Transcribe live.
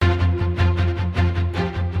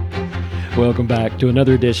Welcome back to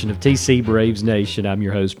another edition of TC Braves Nation. I'm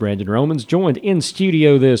your host, Brandon Romans, joined in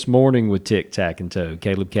studio this morning with Tic Tac and Toe,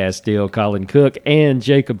 Caleb Castile, Colin Cook, and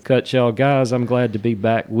Jacob Cutshaw. Guys, I'm glad to be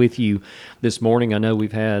back with you this morning. I know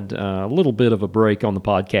we've had a little bit of a break on the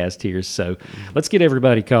podcast here, so let's get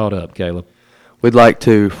everybody caught up, Caleb. We'd like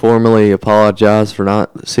to formally apologize for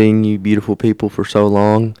not seeing you beautiful people for so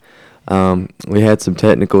long. We had some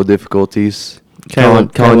technical difficulties. Colin,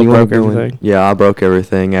 you broke everything. Yeah, I broke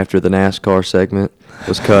everything after the NASCAR segment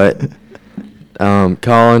was cut.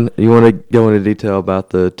 Colin, you want to go into detail about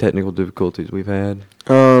the technical difficulties we've had?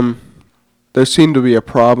 There seemed to be a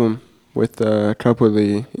problem with a couple of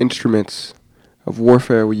the instruments of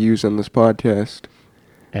warfare we use on this podcast.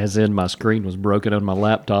 As in, my screen was broken on my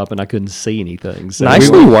laptop and I couldn't see anything. So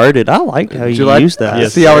Nicely worded. I liked how you used that.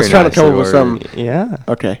 Yes, See, I was very trying to come up with nicely something. Yeah.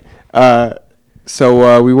 Okay.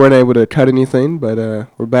 So we weren't able to cut anything, but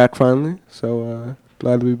we're back finally. So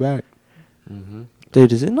glad to be back. Mm-hmm. Dude,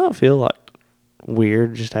 does it not feel like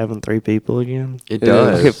weird just having three people again? It It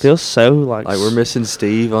does. is. Like, it feels so like We're missing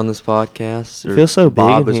Steve on this podcast. It feels so big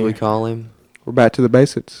Bob, in as we here. call him. We're back to the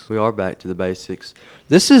basics. We are back to the basics.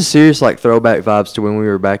 This is serious, like throwback vibes to when we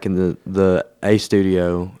were back in the A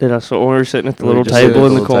studio. Did I saw we were sitting at the We little just table sit at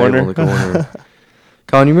in the little table corner? in the corner.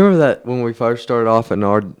 Colin, you remember that when we first started off and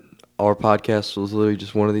our podcast was literally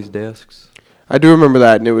just one of these desks? I do remember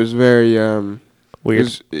that, and it was very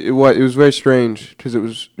Weird. It was very strange because it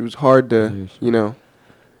was hard to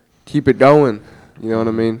keep it going. You know what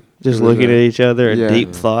I mean? Just It was, looking at each other in yeah.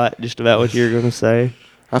 deep thought just about what you were going to say.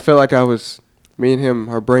 I felt like me and him,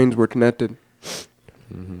 our brains were connected.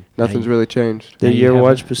 Mm-hmm. Nothing's really changed. Did you you ever have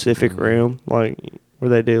watch a- Pacific Rim? Like, where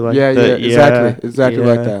they do like yeah, the, exactly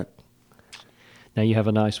like yeah. that. now you have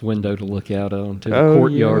a nice window to look out onto the Oh,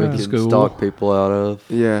 courtyard yeah. of the Can school. stalk people out of.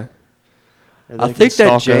 Yeah. And I they think can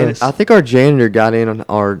that stalk us. I think our janitor got in on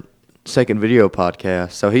our second video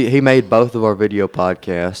podcast, so he made both of our video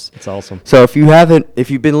podcasts. It's awesome. So if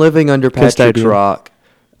you've been living under Patrick's Custodian. rock,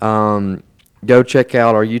 go check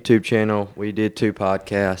out our YouTube channel. We did 2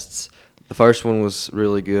 podcasts. The first one was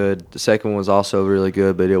really good. The second one was also really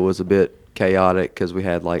good, but it was a bit chaotic because we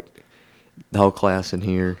had like the whole class in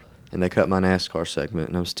here, and they cut my NASCAR segment,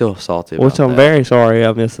 and I'm still salty about Which I'm that. very sorry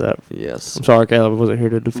I missed that. Yes. I'm sorry, Caleb. I wasn't here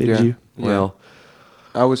to defend Yeah. you. Well,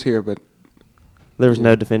 I was here, but There was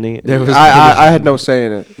no defending it. There was- I had no say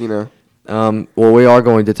in it. well, we are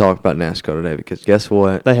going to talk about NASCAR today because guess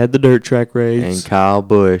what? They had the dirt track race. And Kyle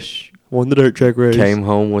Busch Won the dirt track race. came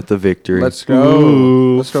home with the victory. Let's go.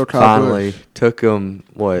 Ooh. Let's go, Kyle Finally, Busch. took him,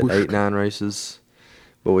 Whoosh. 8-9 races,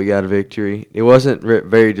 but we got a victory. It wasn't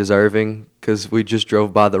very deserving because we just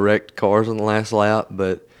drove by the wrecked cars on the last lap,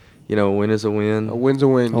 but, a win is a win. A win's a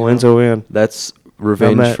win. A win's a win. That's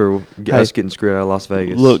revenge Matt. for Hey. us getting screwed out of Las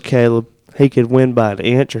Vegas. Look, Caleb, he could win by an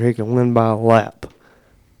inch or he can win by a lap,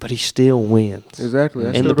 but he still wins. Exactly. That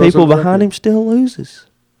And still the goes people on the behind record. him still loses.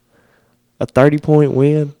 A 30-point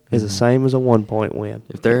win is the same as a 1-point win.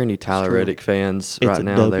 If there are any Tyler true. Reddick fans It's right a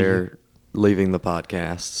now, W. they're leaving the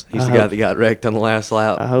podcast. He's I the guy hope- that got wrecked on the last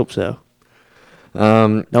lap. I hope so.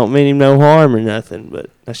 Um, Don't mean him no harm or nothing, but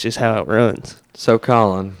that's just how it runs. so,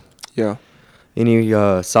 Colin, Yeah. any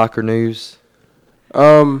soccer news?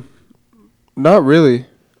 Not really.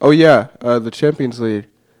 Oh yeah, the Champions League.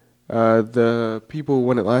 The people who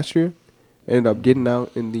won it last year ended up getting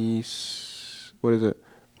out in the what is it?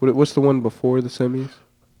 What's the one before the semis?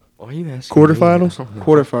 Why are you asking Quarterfinals? me?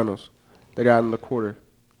 Quarterfinals. They got in the quarter,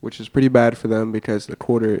 which is pretty bad for them because the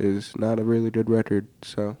quarter is not a really good record.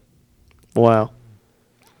 So Wow.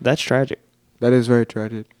 That's tragic. that is very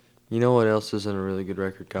tragic. You know what else isn't a really good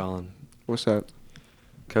record, Colin? What's that?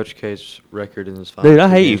 Coach K's record in his final. Dude, I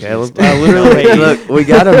two hate you, games. Caleb. I literally hate you. Look, we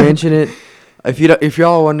gotta mention it. If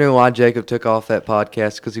y'all wondering why Jacob took off that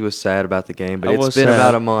podcast, because he was sad about the game, but I it's was been sad.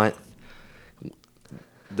 about a month.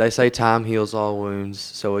 They say time heals all wounds,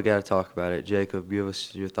 so we gotta talk about it. Jacob, give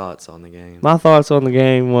us your thoughts on the game. My thoughts on the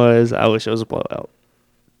game was I wish it was a blowout.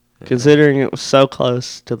 Yeah. Considering it was so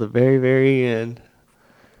close to the very, very end,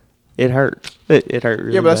 it hurt. It hurt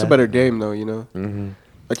really Yeah, but that's a bad. better game though. Mm-hmm.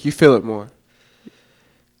 Like you feel it more.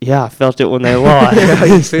 Yeah, I felt it when they lost. Yeah,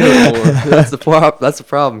 you feel it more. That's the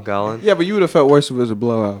problem, Colin. Yeah, but you would have felt worse if it was a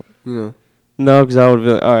blowout. No, because I would have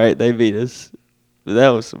been like, all right, they beat us. But that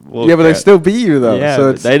was some bull Yeah, but they crap. still beat you though. Yeah, so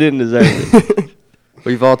but it's they didn't deserve it.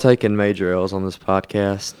 We've all taken major L's on this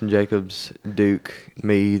podcast. Jacob's Duke,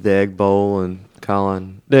 me, the Egg Bowl, and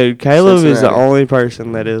Colin. Dude, Caleb is the Cincinnati. only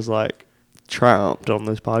person that is like triumphed on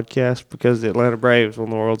this podcast because the Atlanta Braves won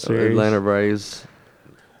the World Series. Atlanta Braves.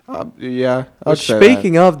 yeah. I'd Which, say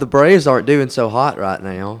speaking of, the Braves aren't doing so hot right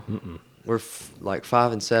now. Mm-mm. We're like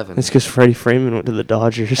 5-7. It's because Freddie Freeman went to the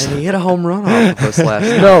Dodgers. And he hit a home run off of us last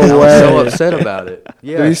night. No I was so way. upset about it.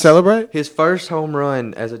 Yeah. Did he celebrate? His first home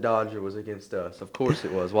run as a Dodger was against us. Of course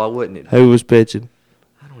it was. Why wouldn't it? Who was pitching?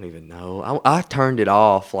 I don't even know. I turned it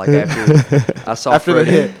off like after I saw After the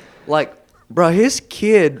Freddie. hit. Like, bro, his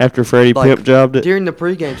kid. After Freddie like, pimp jobbed it? During the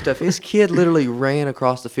pregame stuff, his kid literally ran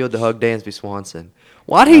across the field to hug Dansby Swanson.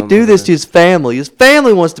 Why'd he do this to his family? His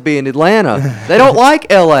family wants to be in Atlanta. They don't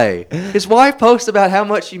like L.A. His wife posts about how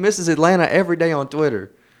much she misses Atlanta every day on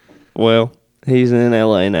Twitter. Well, he's in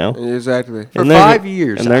L.A. now. Exactly. For And they're 5 go-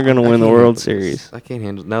 years. and they're gonna I win the can't World handle this. Series. I can't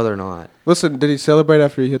handle. No, they're not. Listen, did he celebrate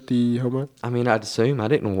after he hit the home run? I mean, I'd assume. I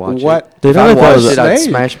didn't watch What? it. Dude, If I I bet that watched was it, a I'd snake.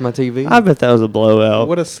 smash my TV. I bet that was a blowout.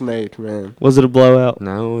 What a snake, man. Was it a blowout?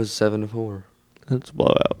 No, it was 7-4. That's a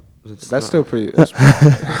blowout. It's That's not- still pretty.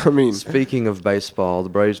 I mean, Speaking of baseball, the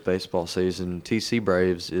Braves baseball season, TC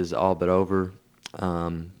Braves is all but over.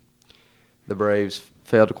 The Braves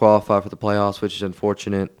failed to qualify for the playoffs, which is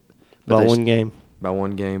unfortunate. but By they one game. By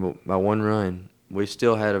one game, by one run. We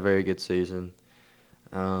still had a very good season.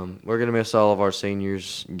 We're going to miss all of our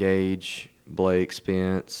seniors, Gage, Blake,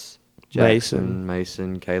 Spence, Jackson,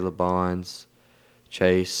 Mason, Caleb Bonds,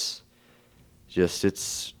 Chase. Just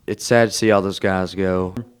it's sad to see all those guys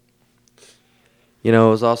go. You know,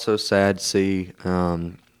 it was also sad to see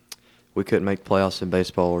we couldn't make playoffs in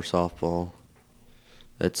baseball or softball.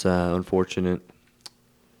 That's unfortunate.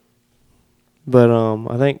 But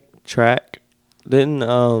I think track didn't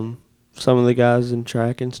some of the guys in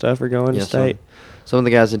track and stuff are going to Yeah, state Some of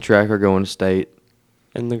the guys in track are going to state.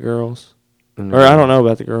 and the girls. And Or I don't know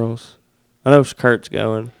about the girls. I know Kurt's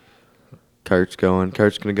going. Kurt's going.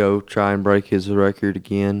 Kurt's going to go try and break his record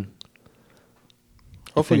again.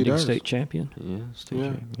 hopefully he Defending does. state champion. Yeah, state Yeah.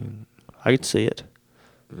 champion. I could see it.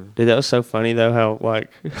 Yeah. Dude, that was so funny though how like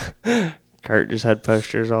Kurt just had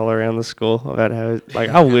posters all around the school about how like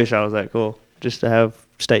I wish I was that cool just to have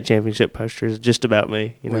state championship posters just about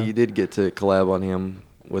me, you know. Well, you did get to collab on him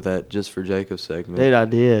with that Just for Jacob segment. Dude, I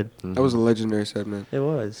did. Mhm. That was a legendary segment. It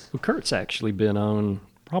was. Well, Kurt's actually been on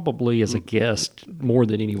probably as a guest more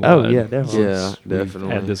than anyone. Oh, yeah, definitely. Yeah, since we've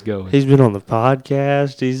definitely. Had this going. He's been on the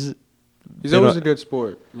podcast. He's Been always on- a good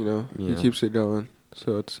sport, you know. Yeah. He keeps it going.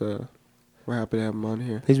 So it's we're happy to have him on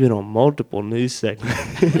here. He's been on multiple news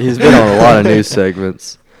segments. He's been on a lot of news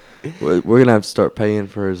segments. We're going to have to start paying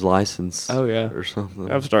for his license. Oh, yeah. Or something.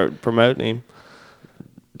 I've started promoting him.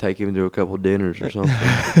 Take him to a couple dinners or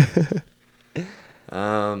something.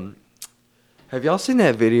 Have y'all seen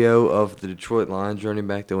that video of the Detroit Lions running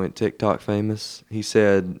back that went TikTok famous? He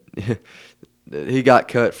said he got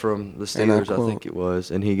cut from the And I Steelers, I quote, think it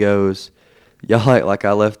was, and he goes, "Y'all act like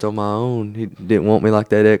I left on my own. He didn't want me like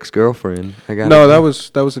that ex-girlfriend. I got No, that was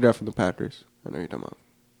the guy from the Packers. I know you're talking about.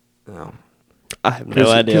 no. I have no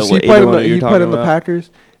idea he what played either in one the, of you he are played talking in the about. Packers,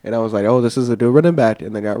 and I was like, oh, this is a good running back,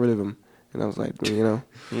 and they got rid of him, and I was like, you know,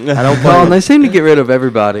 I don't Well, blame and they seem to get rid of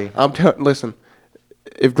everybody. listen,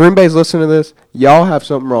 if Green Bay's listening to this, y'all have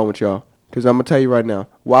something wrong with y'all, because I'm gonna tell you right now,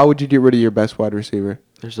 why would you get rid of your best wide receiver?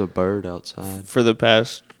 There's a bird outside. For the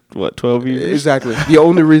past, 12 years? Exactly, the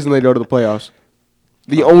only reason they go to the playoffs,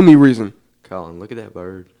 the only reason. Colin, look at that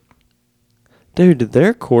bird. Dude, did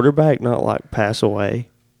their quarterback not, like, pass away?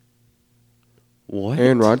 What?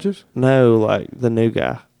 Aaron Rodgers? No, like, the new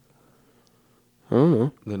guy. I don't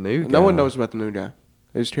know. The new guy. No one knows about the new guy.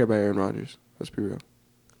 They just care about Aaron Rodgers. Let's be real.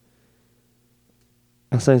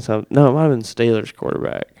 I seen something. No, it might have been Steelers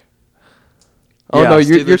quarterback. Oh Yeah, no,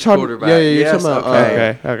 you're Steelers talking. quarterback. Yeah, you're Yes, talking about.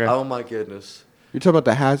 okay. Okay. Oh, my goodness. You're talking about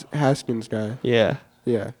the Haskins guy. Yeah.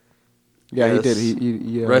 Yeah. Yeah, he Yes. did.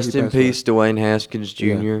 He Rest he in passed away. peace, Dwayne Haskins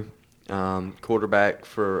Yeah. Jr., quarterback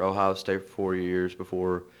for Ohio State for 4 years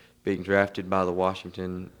before being drafted by the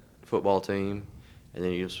Washington football team, and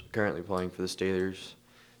then he's currently playing for the Steelers.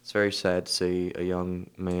 It's very sad to see a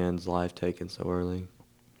young man's life taken so early.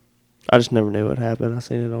 I just never knew what happened. I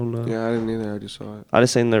seen it on the. Yeah, I didn't either. I just saw it. I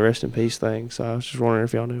just seen the rest in peace thing, so I was just wondering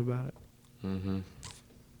if y'all knew about it. Mm-hmm.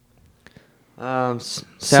 South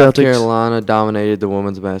Celtics. Carolina dominated the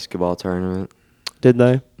women's basketball tournament. Did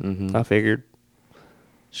they? Mm-hmm. I figured.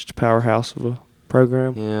 Just a powerhouse of a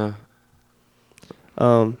program. Yeah,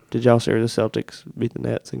 Did y'all see the Celtics beat the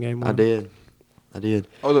Nets in game 1? I did.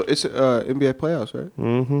 Oh, look, it's NBA playoffs, right?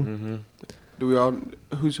 Mm-hmm. Mm-hmm. Do we all?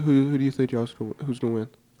 Who do you think who's gonna win?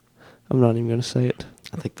 I'm not even gonna say it.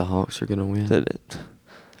 I think the Hawks are gonna win. Said it.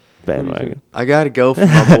 Bandwagon. I gotta go for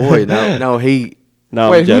my boy. No, he. No,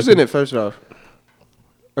 I'm Wait, who's joking. in it first off?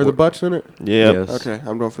 Are the Bucks in it? Yep. Yes. Okay,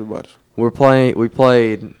 I'm going for the Bucks. We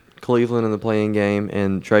played Cleveland in the playing game,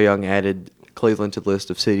 and Trae Young added Cleveland to the list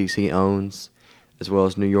of cities he owns. as well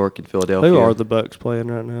as New York and Philadelphia. Who are the Bucks playing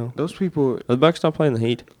right now? Those people. Are the Bucks not playing the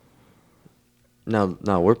Heat? No,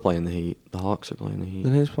 we're playing the Heat. The Hawks are playing the Heat.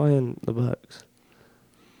 Then who's playing the Bucks?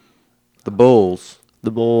 The Bulls.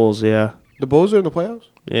 The Bulls, yeah. The Bulls are in the playoffs.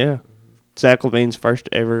 Yeah. Zach LaVine's first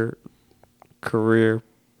ever career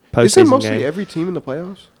postseason Isn't mostly game. every team in the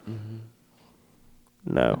playoffs?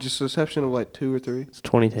 No. Just an exception of like 2 or 3. It's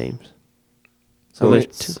 20 teams. So there's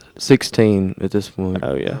it's 16 at this point.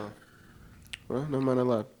 Oh, yeah. Well, no mind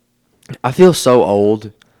allowed. I feel so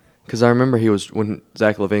old because I remember when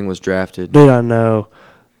Zach LaVine was drafted. Dude, I know.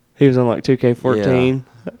 He was on like 2K14.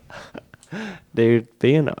 Dude,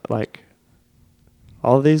 being like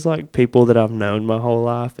all these like people that I've known my whole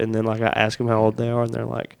life, and then like I ask them how old they are, and they're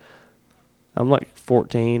like, I'm like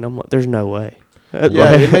 14. I'm like, there's no way.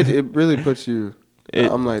 Yeah, it really puts you.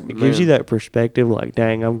 I'm like, it gives you man. that perspective, like,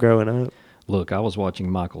 dang, I'm growing up. Look, I was watching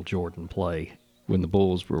Michael Jordan play when the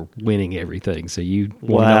Bulls were winning everything. So you want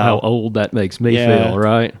to know Wow. how old that makes me Yeah. feel,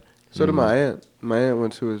 right? So did my aunt. My aunt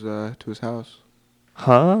went to his house.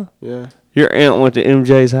 Huh? Yeah. Your aunt went to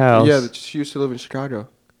MJ's house. Yeah, she used to live in Chicago.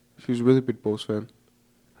 She was a really big Bulls fan.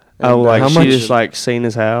 Oh, And, like how she much- just like seen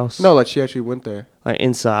his house? No, like she actually went there. Like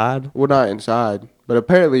inside? Well, not inside, but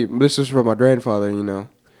apparently this is from my grandfather. You know,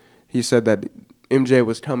 he said that MJ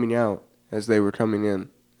was coming out as they were coming in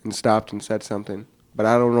and stopped and said something, but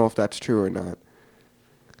I don't know if that's true or not.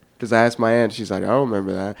 Because I asked my aunt, she's like, I don't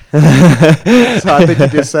remember that. So I think he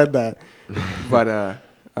just said that. But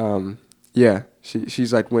yeah,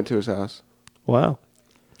 she's like went to his house. Wow.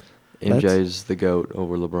 MJ's the GOAT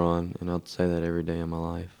over LeBron, and I'll say that every day of my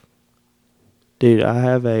life. Dude, I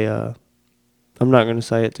have a, I'm not going to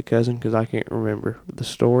say it's a cousin because I can't remember the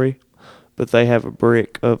story, but they have a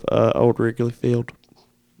brick of old Wrigley Field.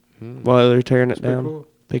 While they're tearing it That's pretty down, cool.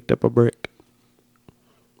 picked up a brick.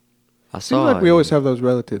 I Seems saw like we it. always have those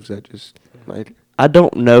relatives that just like I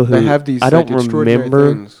don't know who. they have these. I don't like, extraordinary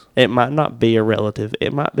remember. things. It might not be a relative.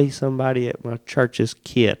 It might be somebody at my church's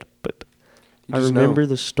kid, but You I just remember know.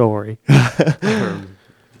 the story. The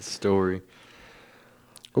story.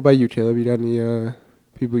 What about you, Caleb? You got any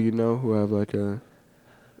people you know who have like a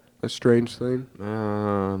strange thing?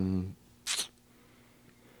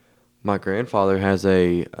 My grandfather has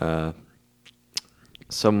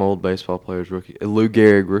some old baseball player's a Lou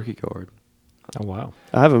Gehrig rookie card. Oh, wow.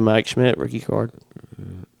 I have a Mike Schmidt rookie card.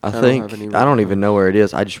 I don't think have any I don't rookie even know where it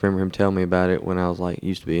is. I just remember him telling me about it when I was like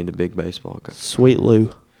used to be into big baseball. Sweet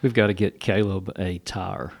Lou. We've got to get Caleb a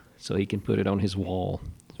tire so he can put it on his wall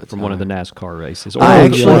from one of the NASCAR races. I Oh,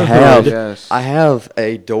 actually yeah. have Yes. I have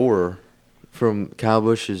a door from Kyle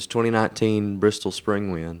Busch's 2019 Bristol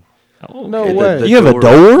Spring win. Oh, No okay. way. You have a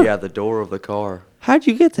door? Yeah, the door of the car. How'd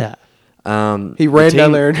you get that? He ran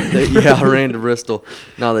down there. Yeah, I ran to Bristol.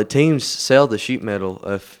 Now the teams sell the sheet metal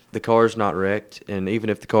if the car's not wrecked, and even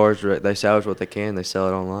if the car's wrecked, they salvage what they can. They sell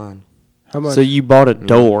it online. How much? So you bought a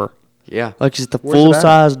door, Yeah, like just a Where's it at? full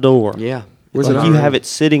size door. yeah. Where's Like it you at? have it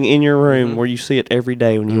sitting in your room Mhm. where you see it every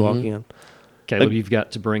day when you walk in. Caleb, Like- you've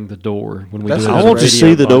got to bring the door when we That's do it. I as a want to radio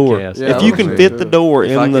see the door. podcast. Yeah, if I you wanna can see fit it the too. door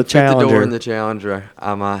If in I the could fit the door Challenger, in the Challenger,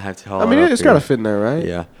 I might have to haul I mean, it up it's here. got to fit in there, right?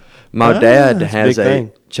 Yeah. My Ah, dad that's a has big a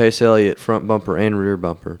thing. Chase Elliott front bumper and rear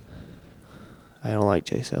bumper. I don't like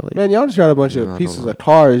Chase Elliott. Man, y'all just got a bunch No, I of don't pieces like of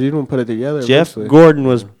cars. You don't put it together. Jeff eventually. Gordon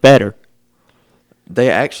was better.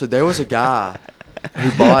 There was a guy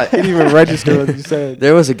who bought. He didn't even register what you said.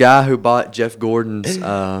 There was a guy who bought Jeff Gordon's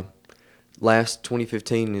last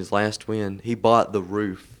 2015, his last win. He bought the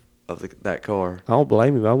roof of that car. I don't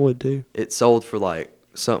blame him. I would too. It sold for like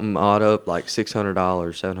something odd up, like $600,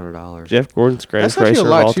 $700. Jeff Gordon's greatest That's actually racer a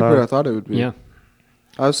of all lot cheaper than I time. thought it would be. Yeah.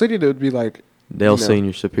 I was thinking it would be like Dale you know.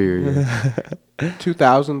 Senior Superior.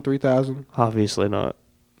 2,000, 3,000. Obviously not.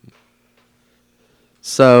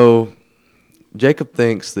 So, Jacob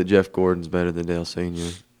thinks that Jeff Gordon's better than Dale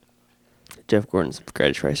Senior. Jeff Gordon's the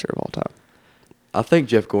greatest racer of all time. I think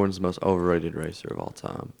Jeff Gordon's the most overrated racer of all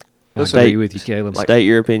time. I Listen, agree with you, Caleb. State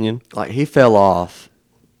your opinion. Like, he fell off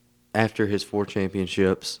after his 4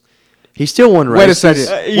 championships. He still won Wait a races. second.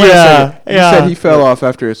 Wait a yeah, second. You said he fell off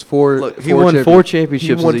after his four. Look, he four won 4 champion-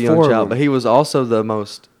 championships he won as a young 4 of child, them. but he was also the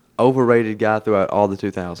most overrated guy throughout all the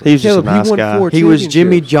 2000s. He was just Caleb, a nice he won guy. 4 He was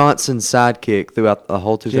Jimmy championships. Johnson's sidekick throughout the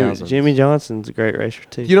whole 2000s. Jimmy Johnson's a great racer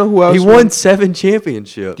too. You know who else? He won 7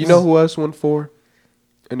 championships. Do you know who else won 4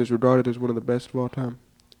 and is regarded as one of the best of all time?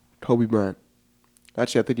 Kobe Bryant.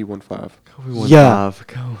 Actually, I think he won 5. Kobe won Yeah. 5.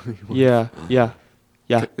 Kobe won Yeah, yeah,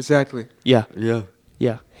 yeah, Exactly. yeah, Yeah.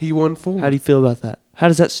 yeah. He won 4. How do you feel about that? How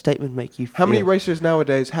does that statement make you feel? How many racers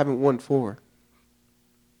nowadays haven't won 4?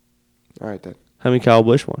 All right then. How many Kyle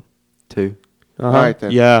Busch won? 2. Uh-huh. All right, then.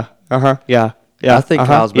 Yeah. Uh-huh. Yeah. Yeah. I think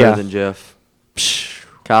uh-huh. Kyle's better yeah. than Jeff.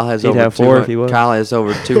 Kyle has He'd over have 4 if he was. Kyle has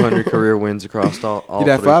over 200 career wins across all He'd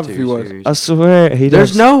have three 5 if he was. series. I swear he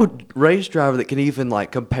There's does. no race driver that can even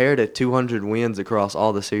like compare to 200 wins across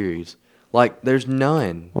all the series. Like, there's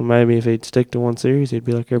none. Well, maybe if he'd stick to one series, he'd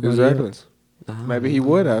be like everybody Exactly. else. Maybe he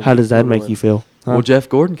would have. How does that He make would. you feel? Huh? Well, Jeff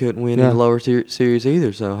Gordon couldn't win Yeah. in the lower series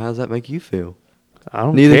either. So how does that make you feel? I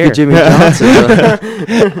don't Neither care. could Jimmy Johnson.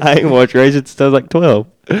 I ain't watched races since I was like 12.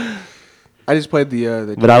 I just played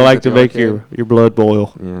the. But I games like at to the make arcade. your blood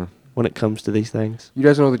boil Yeah, when it comes to these things. You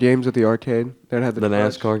guys know the games at the arcade that had the clutch?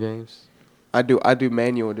 NASCAR games. I do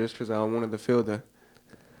manual just because I wanted to feel the.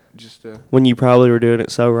 When you probably were doing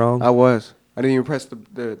it so wrong. I was. I didn't even press the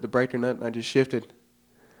breaker nut. I just shifted.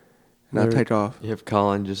 And I There- take off. You have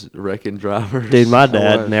Colin just wrecking drivers. Dude, my I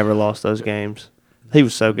dad was. never lost those games. He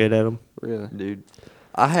was so good at them. Really. Dude,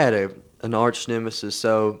 I had an arch nemesis.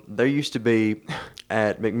 So there used to be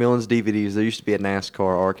at McMillan's DVDs. There used to be a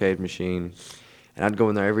NASCAR arcade machine, and I'd go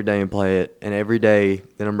in there every day and play it. And every day,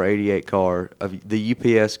 the number 88 car of the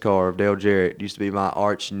UPS car of Dale Jarrett used to be my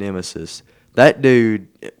arch nemesis. That dude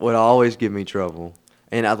would always give me trouble,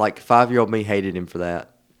 and I like 5-year-old me hated him for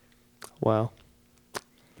that. Wow.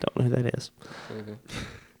 Don't know who that is.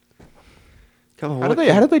 Come on, How what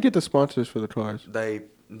did they get the sponsors for the cars?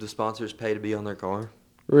 the sponsors pay to be on their car?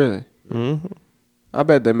 Really? hmm I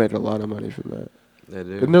bet they made a lot of money from that. They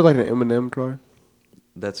do. Isn't there like an M&M car?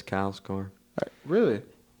 That's Kyle's car. Really?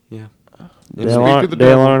 Yeah. Dale, to the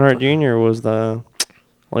Dale devil. Earnhardt Jr. was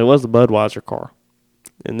he was the Budweiser car.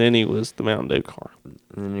 And then he was the Mountain Dew car.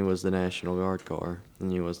 And then he was the National Guard car. And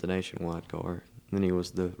then he was the Nationwide car. And then he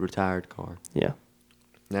was the retired car. Yeah.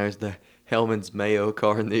 Now he's the Hellman's Mayo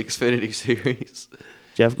car in the Xfinity Series.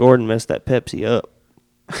 Jeff Gordon messed that Pepsi up.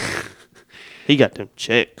 He got them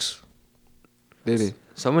checks. Did he?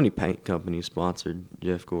 So many paint companies sponsored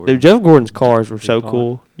Jeff Gordon. Dude, Jeff Gordon's cars were so Good car.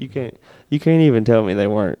 cool. You can't even tell me they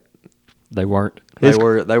weren't. They weren't.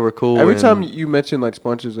 They were cool. Every and- time you mention like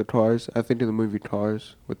sponsors of cars, I think of the movie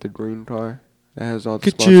Cars with the green car that has all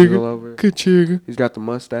the sponsors all over it. Kachiga. He's got the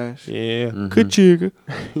mustache. Yeah. Mhm. Kachiga.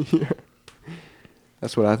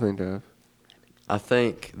 That's what I think of. I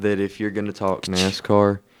think that if you're going to talk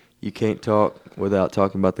NASCAR, you can't talk without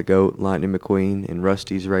talking about the GOAT, Lightning McQueen, and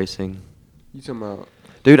Rusty's Racing. You talking about?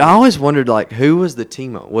 Dude, I always wondered, like, who was the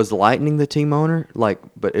team? Was Lightning the team owner? Like,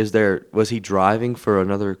 but was he driving for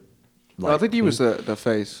another? No, I think he was the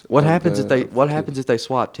face. What of happens the- if they? What happens if they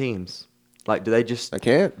swap teams? Like, do they just I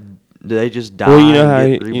can't. die? Well, you know how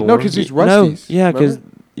and get he- reborn? No, 'cause he's No, Rusty's. yeah, because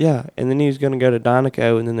remember? and then he was gonna go to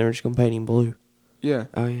Dinoco, and then they were just gonna paint him blue. Yeah,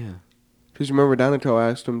 Oh yeah. because remember Danico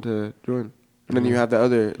asked him to join, and then you have the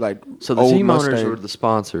other like. So the old team owners Mustang. were the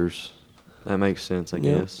sponsors. That makes sense, I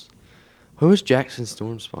Yeah. guess. Who was Jackson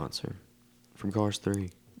Storm's sponsor from Cars 3?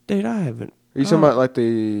 Dude, I haven't. Are you talking about like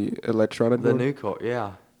the electronic? The one? new car,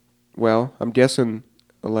 yeah. Well, I'm guessing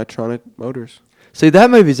electronic motors. See, that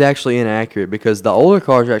movie's actually inaccurate because the older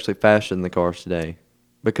cars are actually faster than the cars today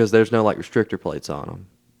because there's no like restrictor plates on them.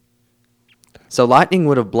 So Lightning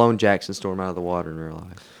would have blown Jackson Storm out of the water in real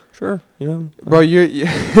life. Sure, you know. Bro, you.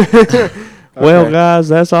 Well, Okay. guys,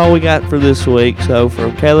 that's all we got for this week. So,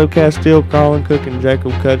 from Caleb Castile, Colin Cook, and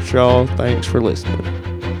Jacob Cutshaw, thanks for listening.